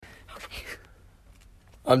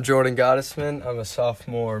I'm Jordan Gottesman. I'm a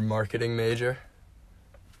sophomore marketing major.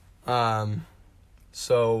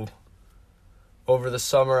 So over the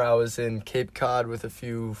summer I was in Cape Cod with a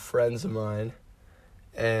few friends of mine,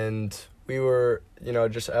 and we were,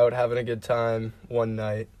 just out having a good time one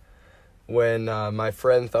night when my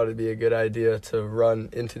friend thought it'd be a good idea to run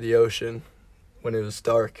into the ocean when it was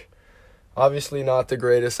dark. Obviously not the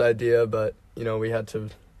greatest idea, but, we had to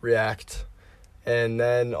react. And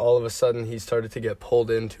then all of a sudden he started to get pulled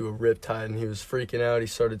into a riptide and he was freaking out. He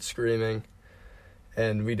started screaming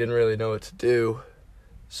and we didn't really know what to do.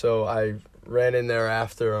 So I ran in there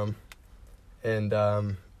after him and,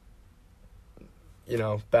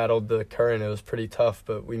 battled the current. It was pretty tough,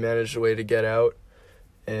 but we managed a way to get out.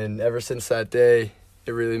 And ever since that day,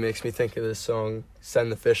 it really makes me think of this song,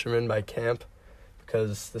 Send the Fisherman by Camp,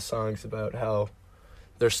 because the song's about how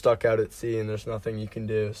they're stuck out at sea and there's nothing you can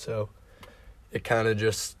do. So it kind of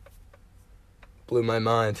just blew my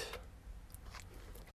mind.